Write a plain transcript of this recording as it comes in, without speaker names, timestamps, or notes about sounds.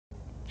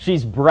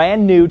She's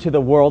brand new to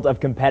the world of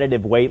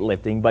competitive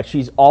weightlifting, but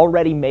she's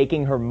already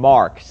making her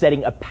mark,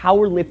 setting a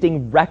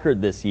powerlifting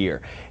record this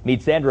year.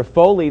 Meet Sandra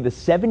Foley, the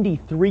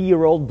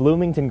 73-year-old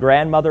Bloomington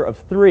grandmother of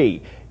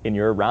 3, in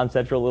your Around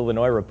Central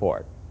Illinois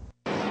report.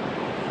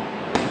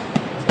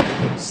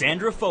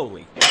 Sandra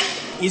Foley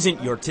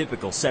isn't your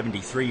typical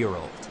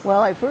 73-year-old.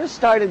 Well, I first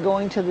started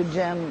going to the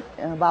gym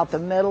in about the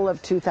middle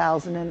of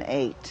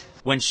 2008.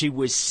 When she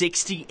was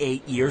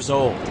 68 years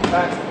old.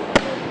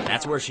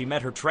 That's where she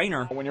met her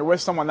trainer. When you're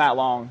with someone that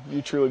long,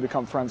 you truly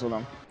become friends with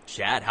them.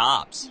 Chad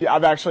Hobbs. Yeah,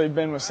 I've actually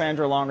been with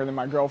Sandra longer than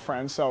my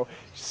girlfriend, so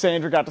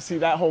Sandra got to see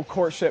that whole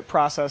courtship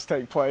process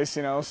take place,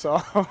 you know, so.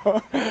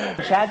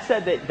 Chad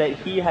said that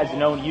he has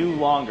known you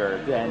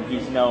longer than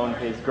he's known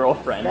his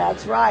girlfriend.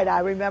 That's right.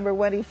 I remember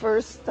when he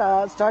first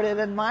started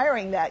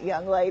admiring that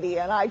young lady,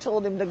 and I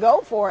told him to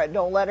go for it.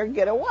 Don't let her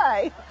get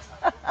away.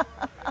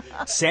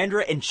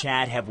 Sandra and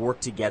Chad have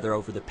worked together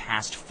over the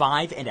past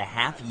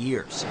 5.5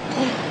 years.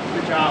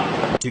 Good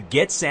job. To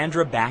get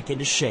Sandra back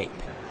into shape.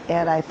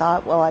 And I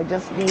thought, well, I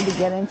just need to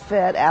get in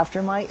fit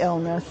after my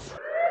illness.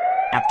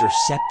 After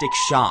septic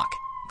shock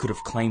could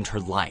have claimed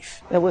her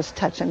life. It was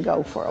touch and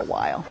go for a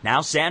while.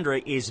 Now Sandra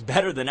is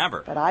better than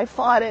ever. But I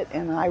fought it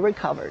and I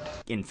recovered.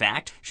 In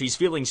fact, she's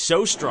feeling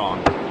so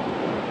strong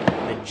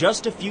that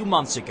just a few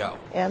months ago.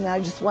 And I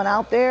just went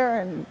out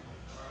there and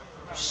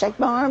shake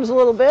my arms a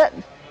little bit.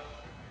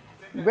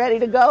 Ready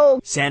to go.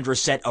 Sandra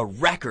set a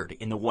record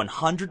in the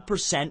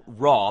 100%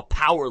 raw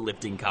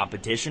powerlifting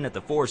competition at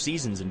the Four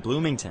Seasons in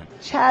Bloomington.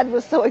 Chad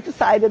was so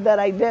excited that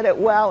I did it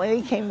well, and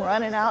he came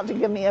running out to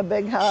give me a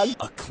big hug.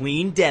 A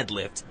clean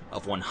deadlift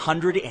of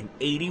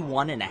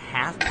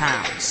 181.5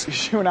 pounds.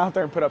 She went out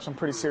there and put up some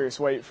pretty serious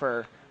weight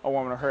for a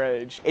woman of her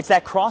age. It's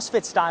that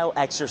CrossFit style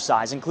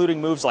exercise,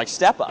 including moves like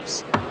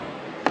step-ups,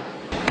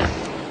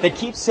 that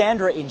keeps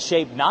Sandra in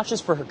shape not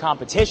just for her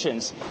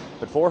competitions,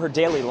 but for her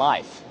daily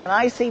life. And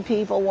I see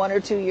people 1 or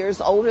 2 years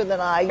older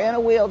than I in a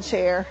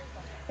wheelchair,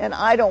 and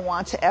I don't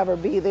want to ever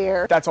be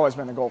there. That's always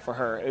been the goal for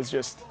her, is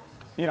just,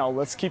 you know,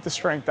 let's keep the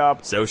strength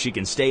up. So she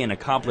can stay an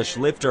accomplished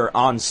lifter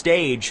on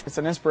stage. It's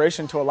an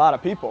inspiration to a lot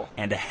of people.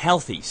 And a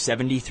healthy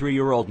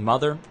 73-year-old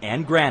mother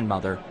and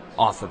grandmother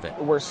off of it.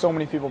 Where so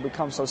many people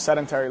become so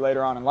sedentary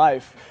later on in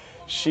life,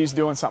 she's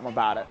doing something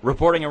about it.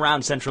 Reporting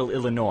around Central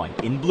Illinois,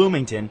 in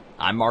Bloomington,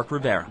 I'm Mark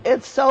Rivera.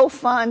 It's so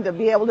fun to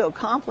be able to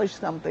accomplish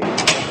something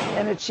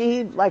and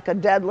achieve like a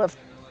deadlift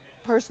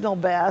personal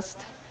best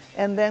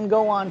and then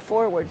go on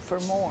forward for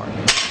more.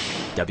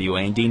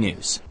 WAND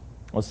News.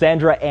 Well,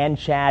 Sandra and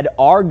Chad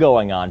are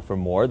going on for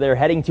more. They're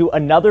heading to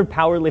another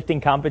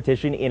powerlifting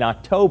competition in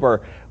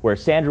October where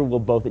Sandra will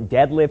both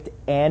deadlift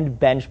and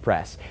bench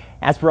press.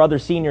 As for other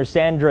seniors,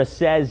 Sandra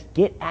says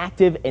get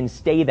active and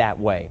stay that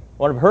way.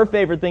 One of her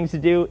favorite things to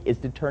do is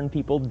to turn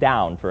people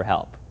down for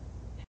help.